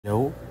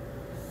Hello,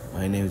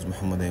 my name is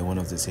Muhammad. I am one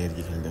of the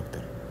surgical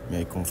doctor. May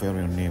I confirm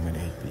your name and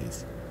age,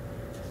 please?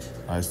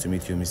 Nice to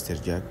meet you,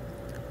 Mr. Jack.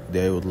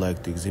 Today I would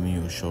like to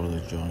examine your shoulder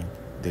joint.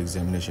 The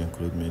examination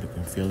include me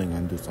looking, feeling,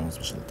 and do some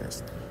special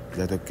tests. Is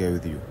that okay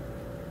with you?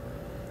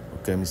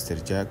 Okay, Mr.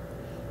 Jack.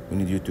 We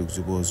need you to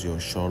expose your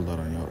shoulder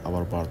and your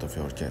upper part of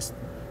your chest.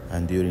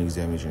 And during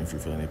examination, if you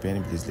feel any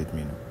pain, please let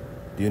me know.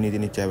 Do you need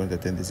any time to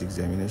attend this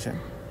examination?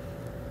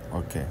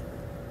 Okay.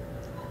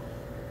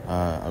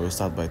 I will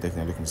start by taking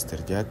a look,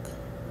 Mr. Jack.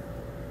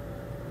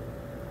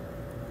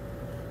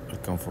 I'll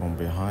come from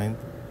behind.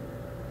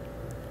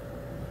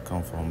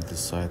 Come from this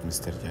side,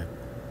 Mr. Jack.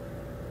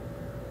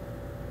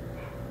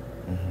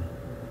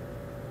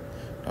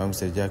 Now,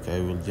 Mr. Jack,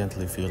 I will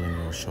gently feel in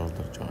your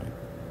shoulder joint.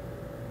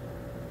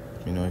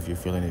 Let me know if you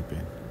feel any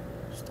pain.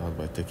 Start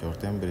by taking your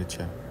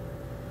temperature.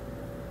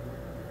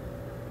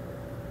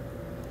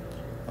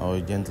 I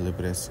will gently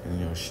press in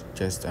your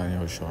chest and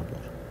your shoulder.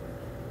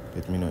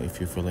 Let me know if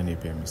you feel any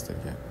pain, Mr.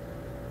 Jack.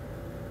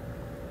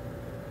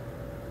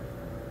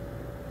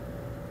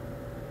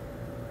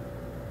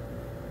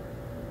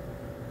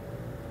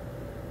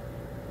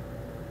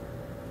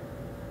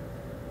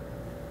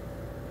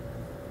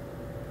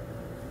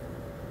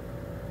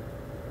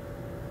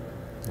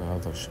 The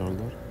other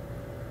shoulder.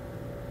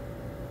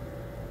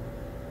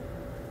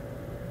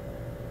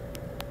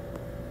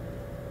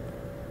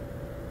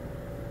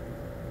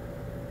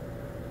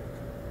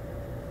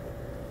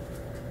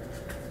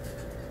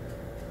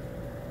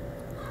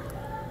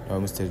 Now,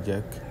 Mr.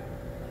 Jack,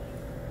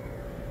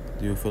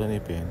 do you feel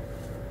any pain?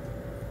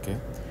 Okay.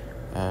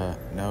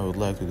 Now I would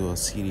like to do a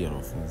series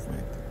of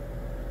movement.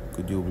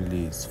 Could you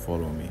please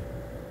follow me?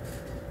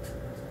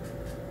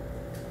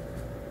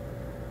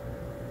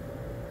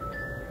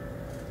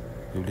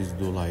 You please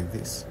do like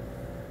this.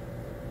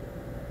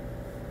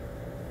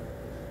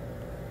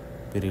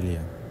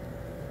 Brilliant.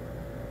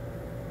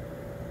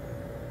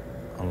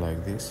 And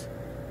like this.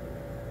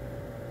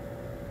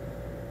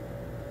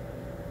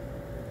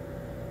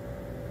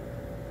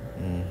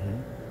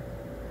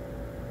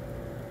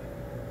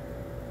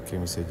 Okay,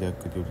 Mr. Jack,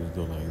 could you please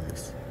do like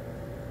this?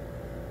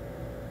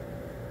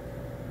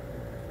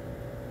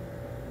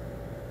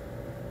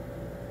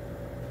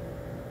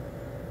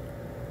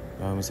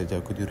 Now, Mr.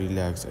 Jack, could you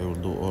relax? I will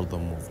do all the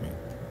movement.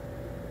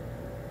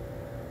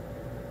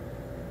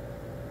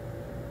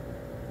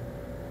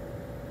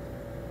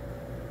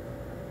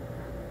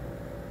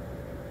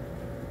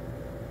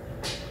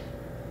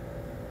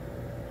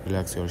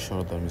 Relax your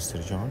shoulder,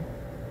 Mr. John.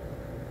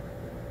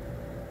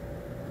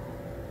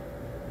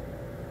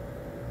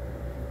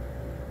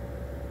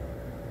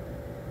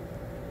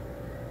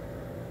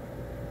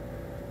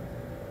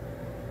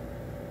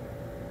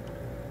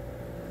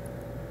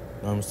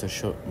 Now,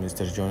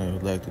 Mr. John, I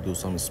would like to do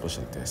some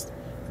special test.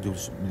 Could you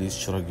please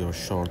shrug your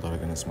shoulder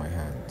against my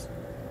hand?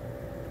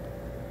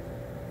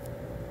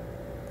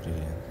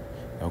 Brilliant.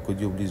 Now,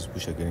 could you please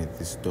push against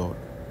this door?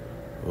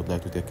 I would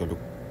like to take a look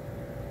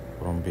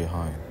from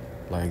behind.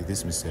 Like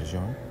this, Mr.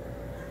 John.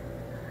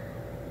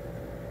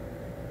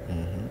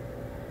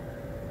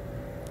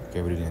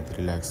 Okay, brilliant.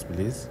 Relax,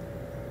 please.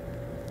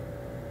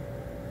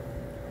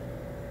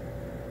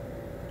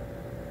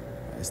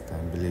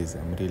 Stand, please.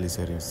 I'm really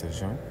sorry, Mr.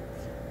 John.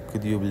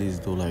 Could you please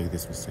do like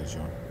this, Mr.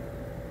 John?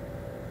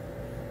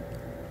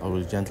 I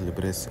will gently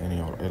press in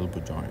your elbow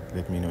joint.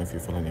 Let me know if you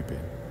feel any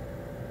pain.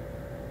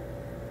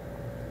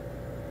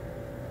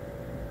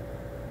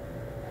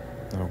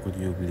 Now, could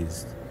you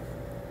please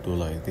do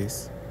like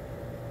this?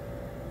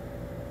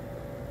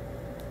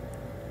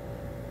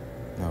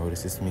 Now,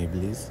 resist me,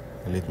 please,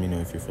 and let me know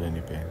if you feel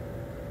any pain.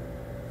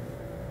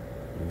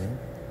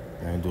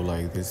 Okay. Now, do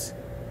like this.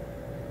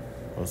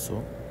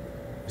 Also,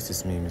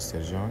 resist me,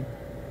 Mr. John.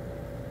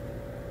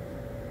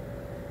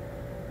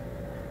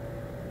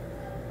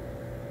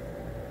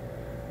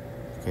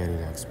 Okay,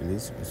 relax,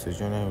 please. Mr.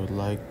 John, I would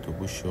like to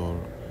push your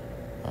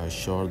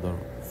shoulder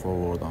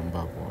forward and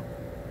backward.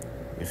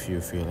 If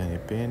you feel any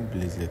pain,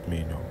 please let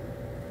me know.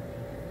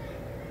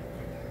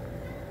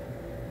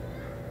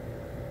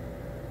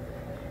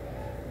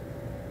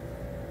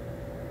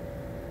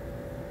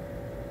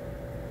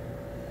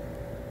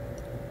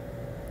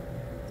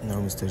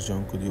 Now, Mr.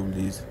 John, could you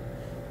please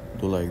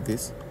do like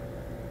this?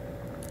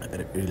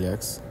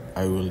 Relax.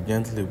 I will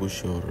gently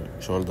push your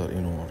shoulder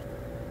inward.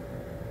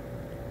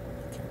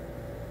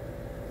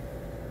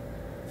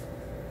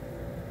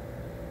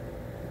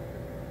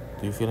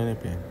 Do you feel any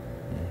pain?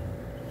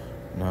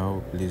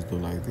 Now, please do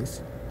like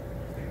this.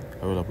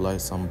 I will apply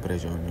some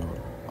pressure on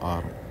your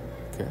arm.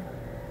 Okay?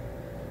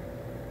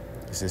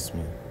 Assist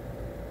me.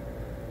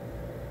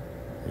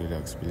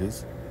 Relax,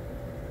 please.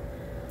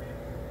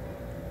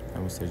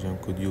 Now, Mr. John,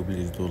 could you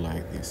please do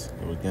like this?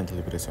 I will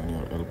gently press on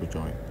your elbow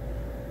joint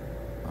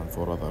and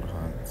for other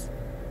hands.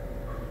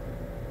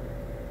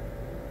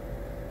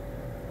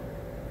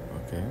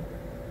 Okay?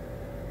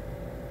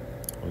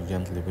 I will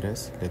gently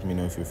press. Let me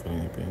know if you feel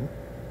any pain.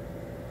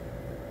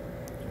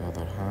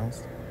 Other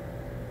hands.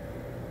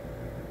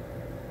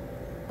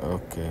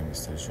 Okay,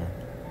 Mr. John.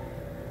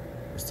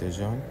 Mr.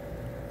 John,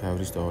 We have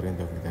reached our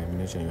end of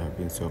examination. You have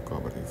been so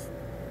cooperative.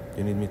 Do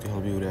you need me to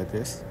help you with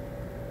this?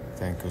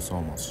 Thank you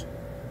so much.